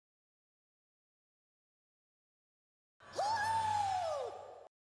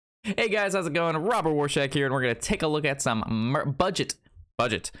Hey guys, how's it going? Robert Warshak here, and we're going to take a look at some budget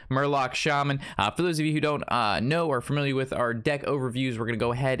Murloc Shaman. For those of you who don't know or are familiar with our deck overviews, we're going to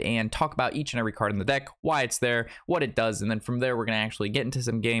go ahead and talk about each and every card in the deck, why it's there, what it does, and then from there we're going to actually get into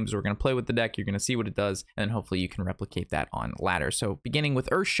some games. We're going to play with the deck, you're going to see what it does, and then hopefully you can replicate that on ladder. So beginning with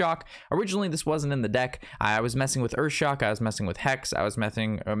Earthshock, originally this wasn't in the deck. I was messing with Earthshock, I was messing with Hex, I was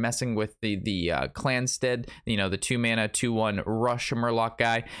messing with the Clanstead, you know, the 2-mana 2/1 rush Murloc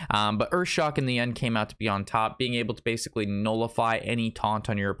guy. But Earthshock in the end came out to be on top, being able to basically nullify any taunt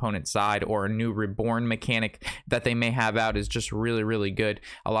on your opponent's side, or a new reborn mechanic that they may have out is just really good.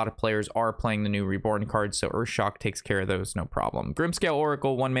 A lot of players are playing the new reborn cards, so Earthshock takes care of those no problem. Grimscale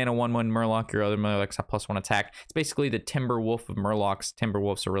Oracle, 1-mana 1/1 Murloc. Your other Murlocs have +1 attack. It's basically the Timberwolf of Murlocs.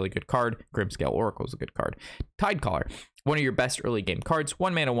 Timberwolf's a really good card. Grimscale Oracle is a good card. Tidecaller, one of your best early game cards.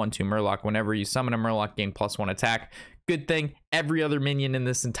 1-mana 1/2 Murloc. Whenever you summon a Murloc, gain +1 attack. Good thing, every other minion in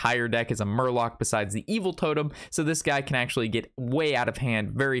this entire deck is a Murloc besides the Evil Totem, so this guy can actually get way out of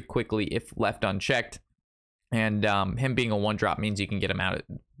hand very quickly if left unchecked. And him being a 1-drop means you can get him out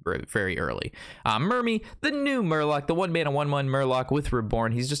very early. Murmy, the new Murloc, the 1-mana 1/1 Murloc with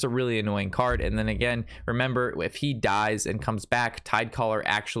Reborn. He's just a really annoying card. And then again, remember, if he dies and comes back, Tidecaller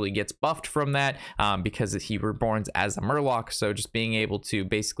actually gets buffed from that because he reborns as a Murloc. So just being able to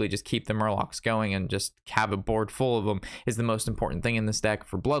basically just keep the Murlocs going and just have a board full of them is the most important thing in this deck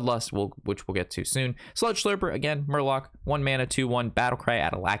for Bloodlust, which we'll get to soon. Sludge Slurper, again, Murloc, 1-mana 2/1 Battlecry,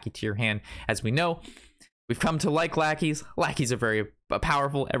 add a lackey to your hand. As we know, we've come to like lackeys. Lackeys are very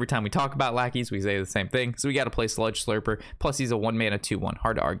powerful. Every time we talk about lackeys, we say the same thing. So we got to play Sludge Slurper. Plus, he's a 1-mana 2/1.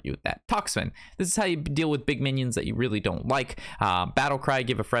 Hard to argue with that. Toxfin. This is how you deal with big minions that you really don't like. Battlecry,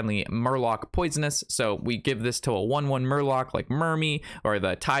 give a friendly Murloc poisonous. So we give this to a 1/1 Murloc like Murmy, or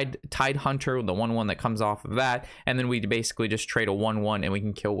the Tide Hunter, the 1/1 that comes off of that. And then we basically just trade a 1/1 and we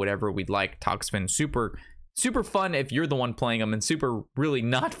can kill whatever we'd like. Toxfin, super fun if you're the one playing them, and super really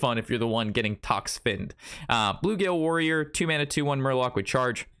not fun if you're the one getting Toxfinned. Bluegale Warrior, 2-mana 2/1 Murloc with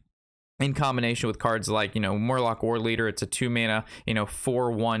charge. In combination with cards like, you know, Murloc War Leader, it's a 2-mana, you know,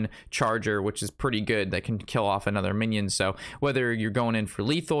 4/1 charger, which is pretty good. That can kill off another minion. So whether you're going in for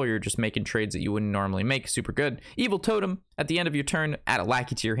lethal or you're just making trades that you wouldn't normally make, super good. Evil Totem, at the end of your turn, add a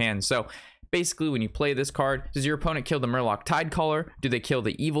lackey to your hand. So basically, when you play this card, does your opponent kill the Murloc Tidecaller? Do they kill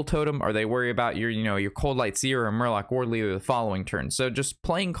the Evil Totem? Or they worry about your, you know, your Cold Light Seer or Murloc War Leader the following turn? So just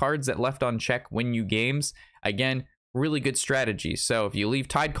playing cards that left unchecked win you games. Again, really good strategy. So if you leave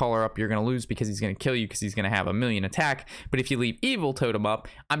Tidecaller up, you're going to lose because he's going to kill you because he's going to have a million attack. But if you leave Evil Totem up,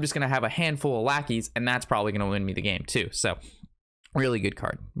 I'm just going to have a handful of lackeys, and that's probably going to win me the game too. So really good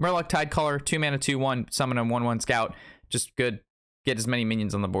card. Murloc Tidecaller, 2-mana 2/1, summon a 1/1 scout. Just good. Get as many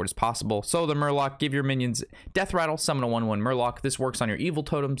minions on the board as possible. So the Murloc, give your minions Death Rattle, summon a 1/1 Murloc. This works on your Evil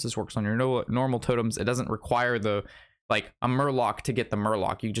Totems. This works on your normal totems. It doesn't require a Murloc to get the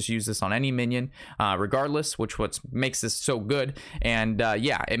Murloc. You just use this on any minion regardless, which what makes this so good. And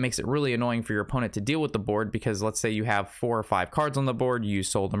yeah, it makes it really annoying for your opponent to deal with the board, because let's say you have 4 or 5 cards on the board, you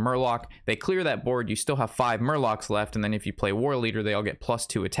sold a Murloc, they clear that board, you still have 5 Murlocs left, and then if you play War Leader, they all get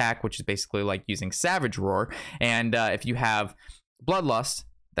 +2 attack, which is basically like using Savage Roar. And if you have Bloodlust,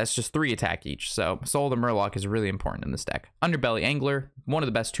 that's just 3 attack each. So Soul the Murloc is really important in this deck. Underbelly Angler, one of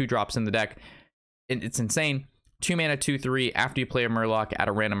the best 2-drops in the deck. It's insane. 2-mana 2/3. After you play a Murloc, add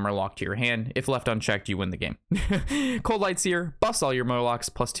a random Murloc to your hand. If left unchecked, you win the game. Cold Light Seer, buffs all your Murlocs,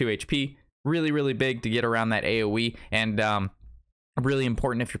 +2 HP. Really big to get around that AoE. And really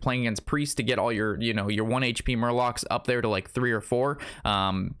important if you're playing against Priest to get all your, you know, your 1 HP Murlocs up there to like 3 or 4,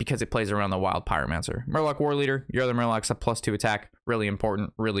 because it plays around the Wild Pyromancer. Murloc War Leader, your other Murlocs have +2 attack. Really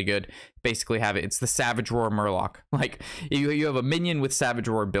important, really good. Basically have it. It's the Savage Roar Murloc. Like you have a minion with Savage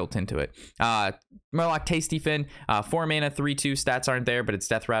Roar built into it. Murloc Tasty Fin, 4-mana 3/2. Stats aren't there, but its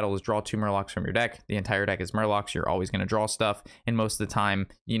Death Rattle is draw 2 Murlocs from your deck. The entire deck is Murlocs. You're always going to draw stuff, and most of the time,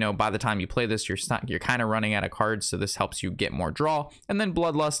 you know, by the time you play this, you're kind of running out of cards. So this helps you get more draw. And then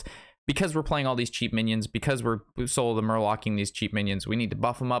Bloodlust. Because we're playing all these cheap minions, because we're solo the Murlocking these cheap minions, we need to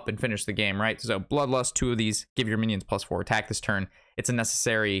buff them up and finish the game, right? So Bloodlust, 2 of these, give your minions +4 attack this turn. It's a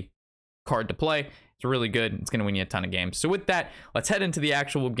necessary card to play. It's really good. It's going to win you a ton of games. So with that, let's head into the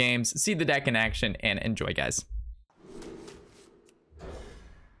actual games, see the deck in action, and enjoy, guys.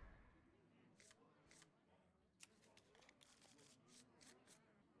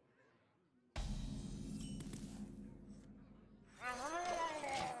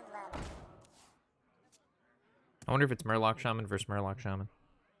 I wonder if it's Murloc Shaman versus Murloc Shaman.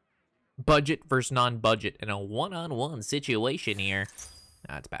 Budget versus non-budget in a one-on-one situation here.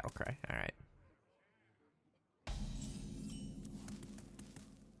 Ah, it's Battlecry. All right.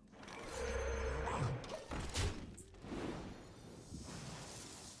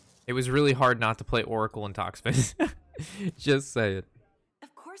 It was really hard not to play Oracle and Toxfin. Just say it.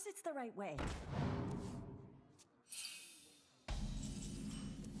 Of course it's the right way.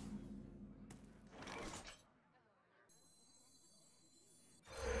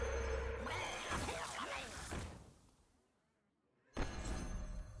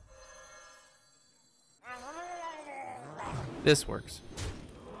 This works.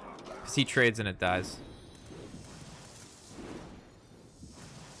 Because he trades and it dies.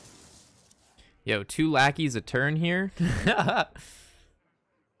 Yo, 2 lackeys a turn here? I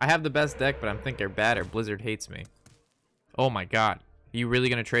have the best deck, but I'm thinking they're bad or Blizzard hates me. Oh my god. Are you really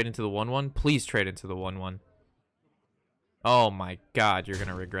going to trade into the 1-1? Please trade into the 1-1. Oh my god, you're going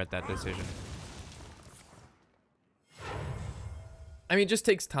to regret that decision. I mean, it just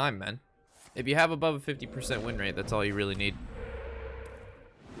takes time, man. If you have above a 50% win rate, that's all you really need.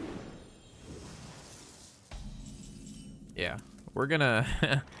 Yeah, we're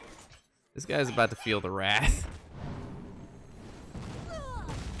gonna... This guy's about to feel the wrath.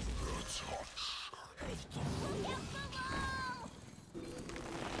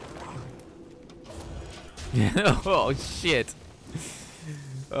 Oh, shit.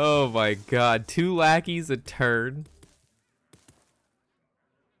 Oh, my God. 2 lackeys a turn.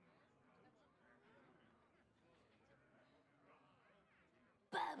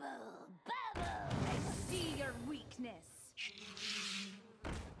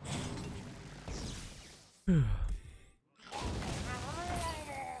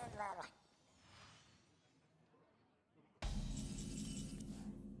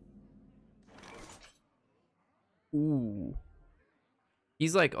 Ooh.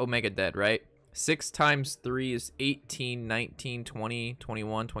 He's like Omega dead, right? 6 times 3 is 18, 19, 20,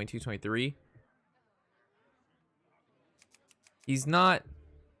 21, 22, 23. He's not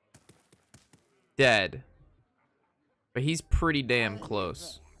dead, but he's pretty damn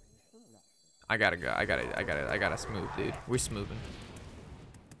close. I gotta go. I gotta smooth, dude. We're smoothing.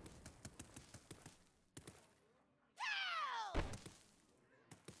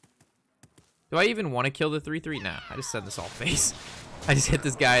 Do I even want to kill the 3/3? Nah, I just send this all face. I just hit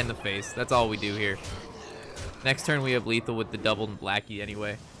this guy in the face. That's all we do here. Next turn we have lethal with the double and Blackie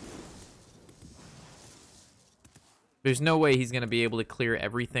anyway. There's no way he's gonna be able to clear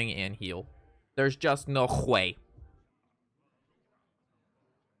everything and heal. There's just no way.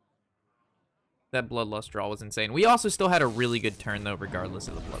 That Bloodlust draw was insane. We also still had a really good turn though, regardless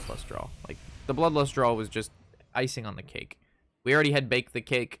of the Bloodlust draw. Like, the Bloodlust draw was just icing on the cake. We already had baked the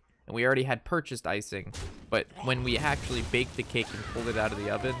cake, and we already had purchased icing, but when we actually baked the cake and pulled it out of the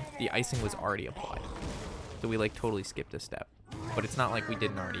oven, the icing was already applied. So we like totally skipped a step. But it's not like we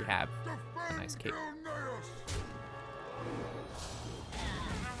didn't already have a nice cake.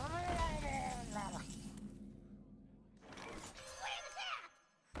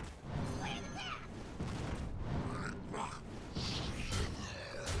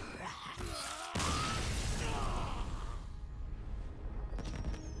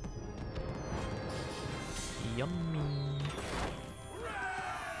 Yummy.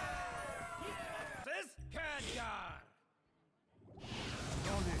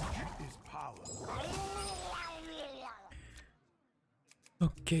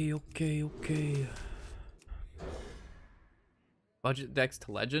 Okay. Budget decks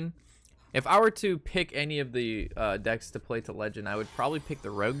to legend. If I were to pick any of the decks to play to legend, I would probably pick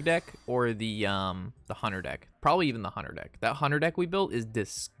the rogue deck or the hunter deck. Probably even the hunter deck. That hunter deck we built is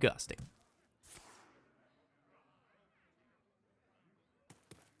disgusting.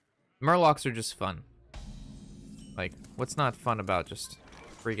 Murlocs are just fun. Like, what's not fun about just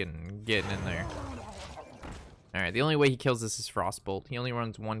freaking getting in there? Alright, the only way he kills this is Frostbolt. He only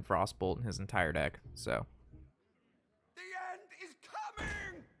runs 1 Frostbolt in his entire deck, so. The end is coming!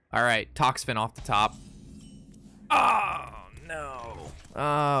 Alright, Toxfin off the top. Oh, no.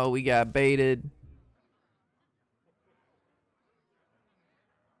 Oh, we got baited.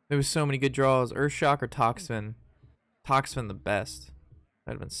 There was so many good draws. Earthshock or Toxfin? Toxfin the best.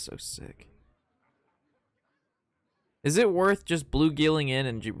 That'd have been so sick. Is it worth just bluegilling in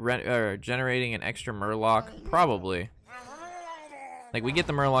and generating an extra Murloc? Probably. Like, we get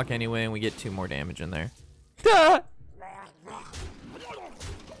the Murloc anyway, and we get 2 more damage in there. I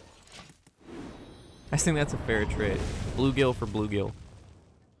think that's a fair trade. Bluegill for bluegill.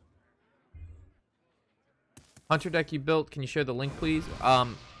 Hunter deck you built, can you share the link, please?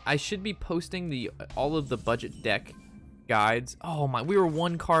 I should be posting all of the budget deck guides. Oh my, we were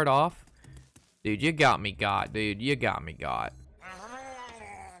 1 card off. Dude, you got me got, dude. You got me got.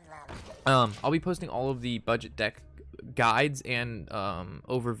 I'll be posting all of the budget deck guides and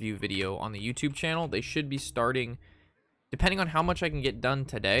overview video on the YouTube channel. They should be starting Depending on how much I can get done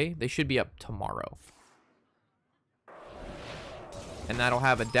today, they should be up tomorrow. And that'll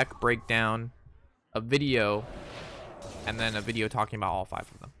have a deck breakdown, a video, and then a video talking about all 5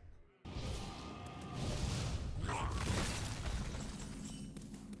 of them.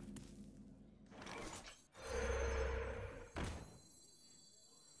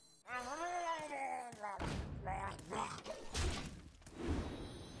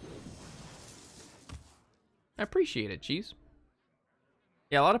 I appreciate it, Cheese.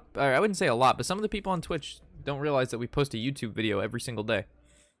 Yeah, a lot of, I wouldn't say a lot, but some of the people on Twitch don't realize that we post a YouTube video every single day.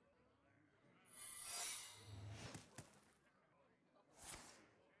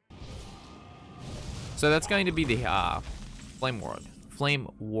 So that's going to be the Flame Ward. Flame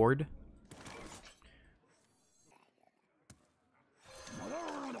Ward.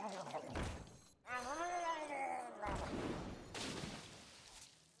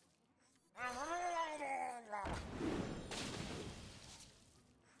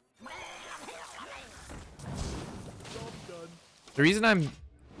 The reason I'm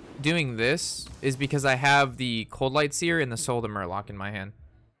doing this is because I have the Cold Light Seer and the Soul of the Murloc in my hand.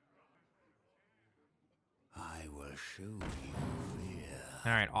 I will show you fear.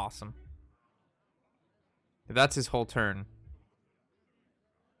 Alright, awesome. If that's his whole turn,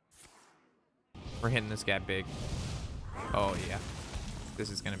 we're hitting this guy big. Oh, yeah.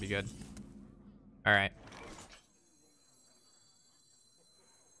 This is going to be good. Alright.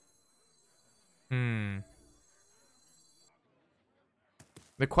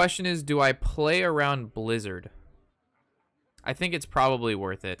 The question is, do I play around Blizzard? I think it's probably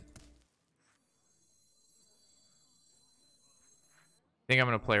worth it. I think I'm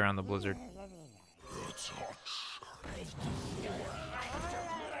going to play around the Blizzard.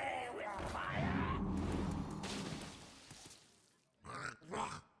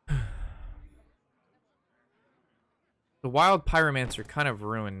 The Wild Pyromancer kind of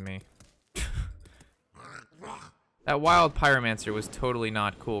ruined me. That Wild Pyromancer was totally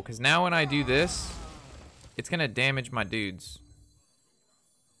not cool, because now when I do this, it's going to damage my dudes.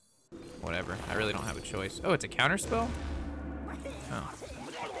 Whatever, I really don't have a choice. Oh, it's a counter spell? Oh.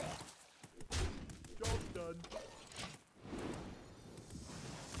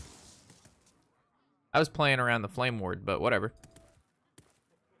 I was playing around the Flame Ward, but whatever.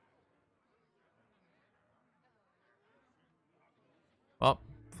 Well,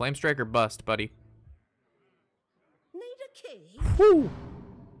 Flame Striker bust, buddy. Whew.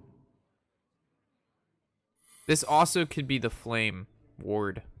 This also could be the Flame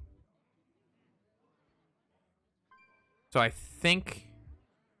Ward. So I think...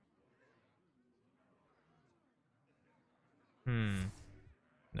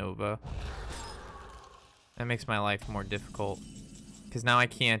 Nova. That makes my life more difficult. Because now I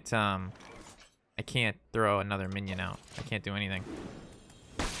can't throw another minion out. I can't do anything.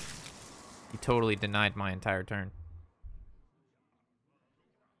 He totally denied my entire turn.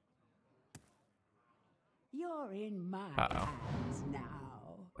 You're in my Uh-oh. hands now.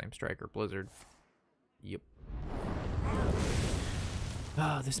 Flame Striker, Blizzard. Yep.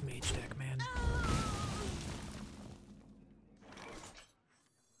 Ah, this mage deck, man.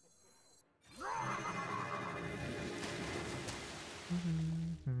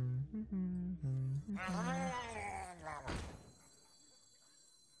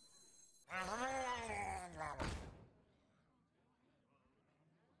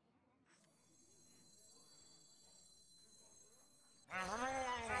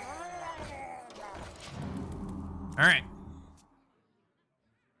 All right.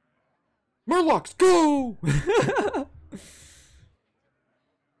 Murlocs, go!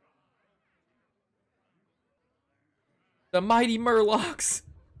 The mighty Murlocs.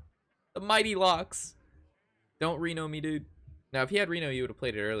 The mighty locks. Don't Reno me, dude. Now, if he had Reno, you would have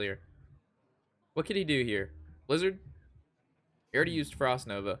played it earlier. What could he do here? Blizzard? He already used Frost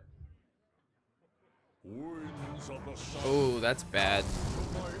Nova. Oh, that's bad.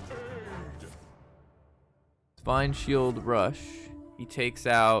 Divine Shield Rush. He takes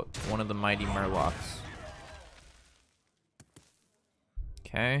out one of the mighty Murlocs.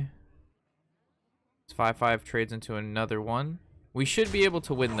 Okay. It's 5/5 trades into another one. We should be able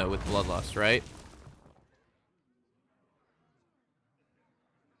to win though with Bloodlust, right?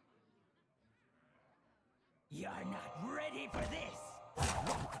 You're not ready for this.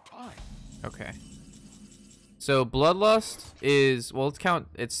 Okay. So Bloodlust is, well, let's count,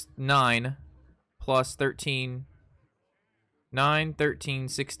 it's 9 plus 13. 9, 13,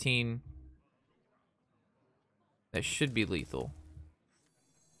 16. That should be lethal.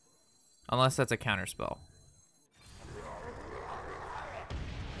 Unless that's a counterspell.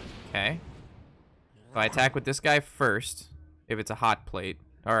 Okay. If I attack with this guy first, if it's a hot plate,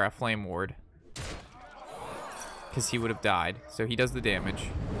 or a flame ward, because he would have died. So he does the damage.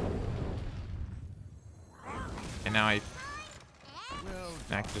 And now I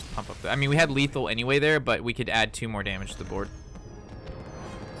can just pump up I mean, we had lethal anyway there, but we could add 2 more damage to the board.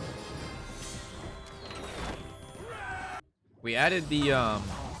 We added the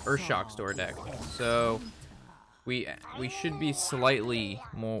Earthshock store deck, so we should be slightly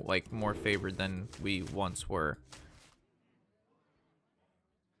more favored than we once were.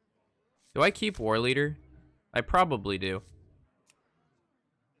 Do I keep War Leader? I probably do.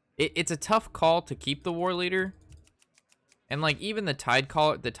 It's a tough call to keep the War Leader, and like even the Tide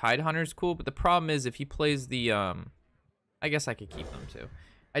Hunter's cool, but the problem is if he plays the I guess I could keep them too.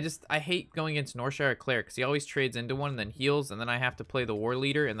 I hate going against Northshire Cleric because he always trades into one and then heals, and then I have to play the War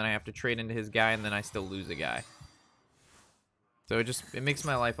Leader, and then I have to trade into his guy, and then I still lose a guy. So it makes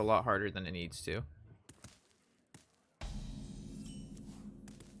my life a lot harder than it needs to.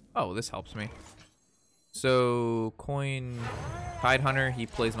 Oh, this helps me. So coin Tide Hunter, he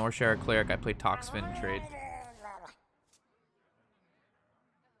plays Northshire Cleric, I play Toxfin and trade.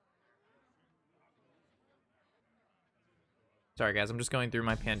 Sorry guys, I'm just going through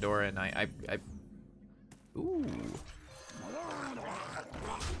my Pandora and ooh.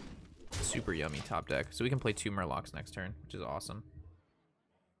 Super yummy top deck. So we can play 2 Murlocs next turn, which is awesome.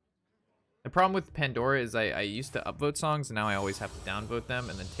 The problem with Pandora is I used to upvote songs, and now I always have to downvote them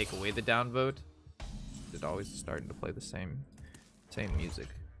and then take away the downvote. It always is starting to play the same music.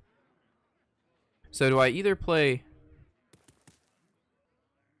 So do I either play...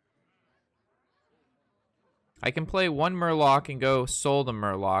 I can play 1 Murloc and go Soul the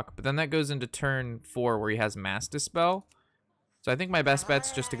Murloc, but then that goes into turn 4 where he has Mass Dispel. So I think my best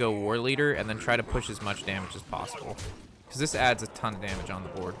bet's just to go War Leader and then try to push as much damage as possible. Because this adds a ton of damage on the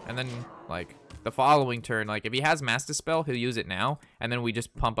board. And then, like, the following turn, like, if he has Mass Dispel, he'll use it now, and then we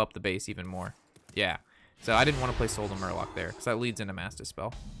just pump up the base even more. Yeah. So I didn't want to play Soul the Murloc there, because that leads into Mass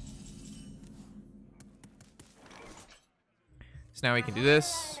Dispel. So now we can do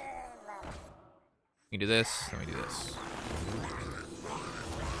this. We can do this, then we do this.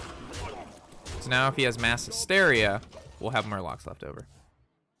 So now if he has Mass Hysteria, we'll have Murlocs left over.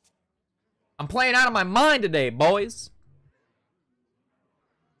 I'm playing out of my mind today, boys.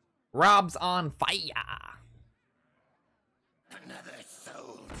 Rob's on fire. Another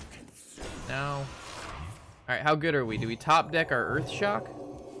soul to consume. No. All right, how good are we? Do we top deck our Earthshock?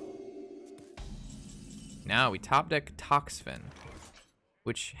 No, we top deck Toxfin,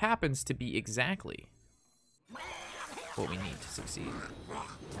 which happens to be exactly what we need to succeed.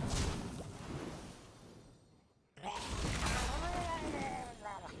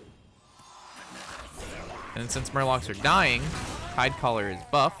 And since Murlocs are dying, Tidecaller is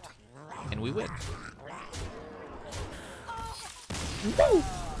buffed, and we win. Woo!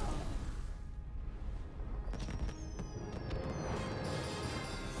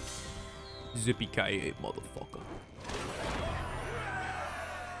 Zippy-ki-yay, motherfucker.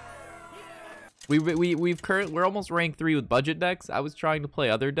 We're almost rank 3 with budget decks. I was trying to play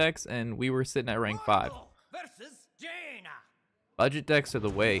other decks, and we were sitting at rank 5. Versus Jaina. Budget decks are the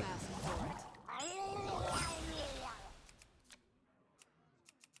way.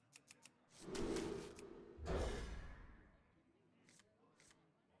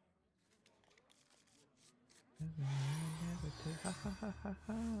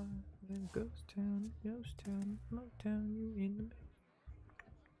 Ghost town, Motown, you in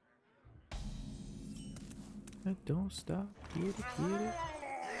the don't stop, get it, get it.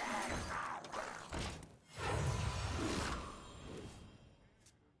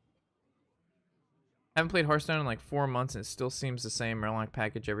 Haven't played Hearthstone in like 4 months and it still seems the same. Murloc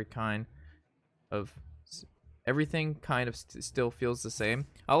package, everything kind of still feels the same.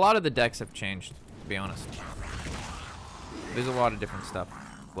 A lot of the decks have changed, to be honest. There's a lot of different stuff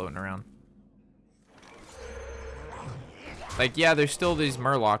floating around. Like, yeah, there's still these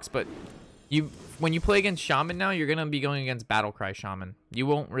Murlocs, but when you play against Shaman now, you're gonna be going against Battlecry Shaman. You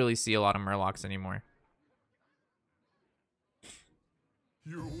won't really see a lot of Murlocs anymore.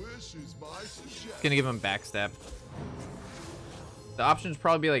 Your wish is my suggestion. Gonna give him Backstab. The options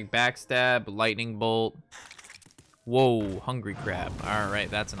probably be like Backstab, Lightning Bolt. Whoa, Hungry Crab. All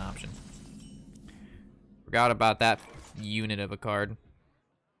right, that's an option. Forgot about that unit of a card.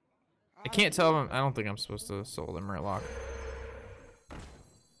 I can't tell him. I don't think I'm supposed to soul the Murloc.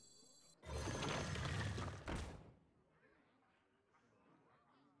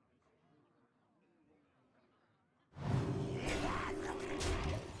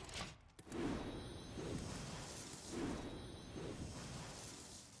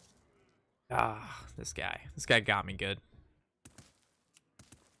 Ah, this guy. This guy got me good.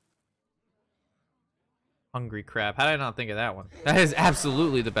 Hungry Crab. How did I not think of that one? That is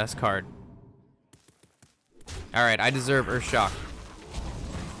absolutely the best card. All right, I deserve Earthshock.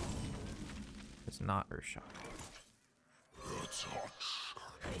 It's not Earthshock.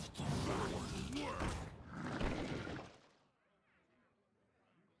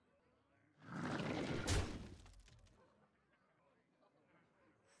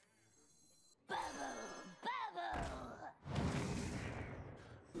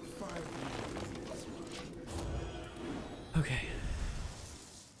 Okay.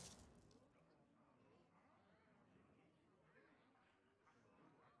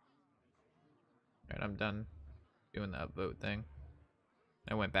 All right, I'm done doing the upvote thing.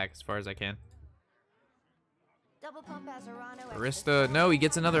 I went back as far as I can. Double pump Azarano. Barista, no, he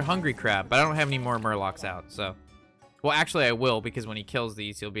gets another Hungry Crab, but I don't have any more Murlocs out, so. Well, actually, I will, because when he kills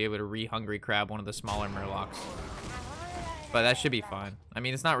these, he'll be able to re-Hungry Crab one of the smaller Murlocs. But that should be fine. I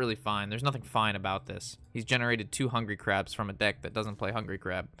mean, it's not really fine. There's nothing fine about this. He's generated 2 Hungry Crabs from a deck that doesn't play Hungry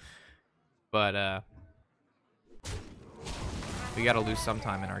Crab. But, we gotta lose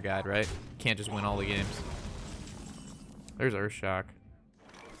sometime in our guide, right? Can't just win all the games. There's Earthshock.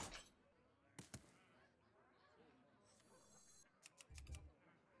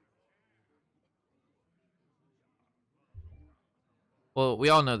 Well, we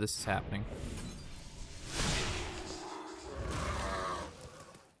all know this is happening.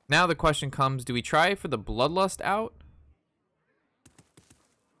 Now the question comes, do we try for the Bloodlust out?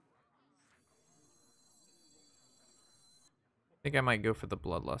 I think I might go for the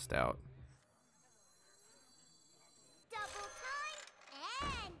Bloodlust out. Double time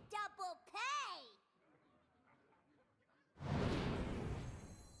and double pay.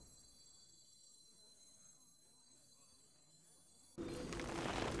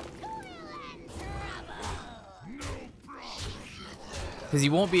 Because he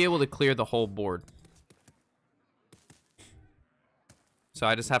won't be able to clear the whole board. So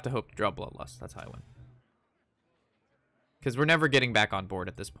I just have to hope to draw Bloodlust. That's how I win. Because we're never getting back on board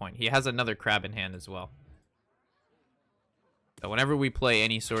at this point. He has another crab in hand as well. So whenever we play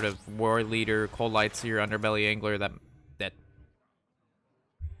any sort of War Leader, Cold Lightseer, Underbelly Angler, that...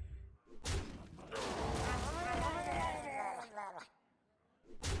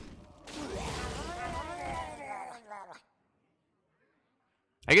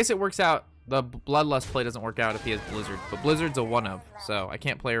 I guess it works out. The Bloodlust play doesn't work out if he has Blizzard. But Blizzard's a 1-of, so I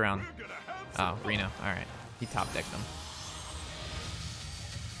can't play around. Oh, Reno. Alright. He top decked him.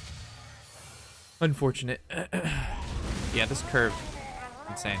 Unfortunate. Yeah, this curve.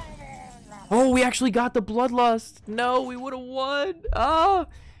 Insane. Oh, we actually got the Bloodlust. No, we would have won. Ah.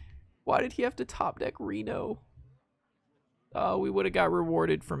 Why did he have to top deck Reno? Oh, we would have got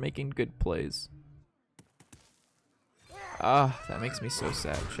rewarded for making good plays. Ah, that makes me so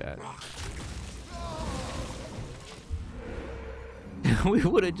sad, chat. We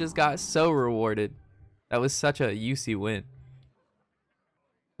would have just got so rewarded. That was such a UC win.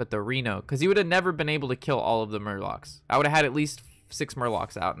 But the Reno, because he would have never been able to kill all of the Murlocs. I would have had at least 6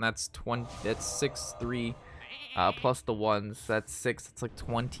 Murlocs out, and that's 20. That's 6, 3, plus the ones. That's 6. It's like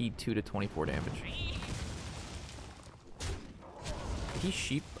 22 to 24 damage. Did he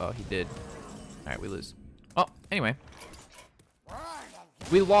sheep? Oh, he did. All right, we lose. Oh, anyway.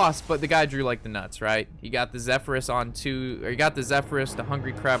 We lost, but the guy drew like the nuts, right? He got the Zephyrus on 2, or he got the Zephyrus, the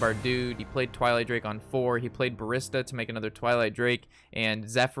Hungry Crab, our dude. He played Twilight Drake on 4. He played Barista to make another Twilight Drake, and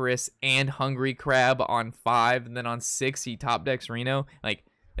Zephyrus and Hungry Crab on 5, and then on 6 he top decks Reno. Like,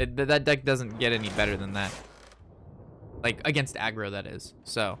 that deck doesn't get any better than that. Like, against aggro, that is.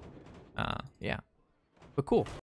 So, yeah. But cool.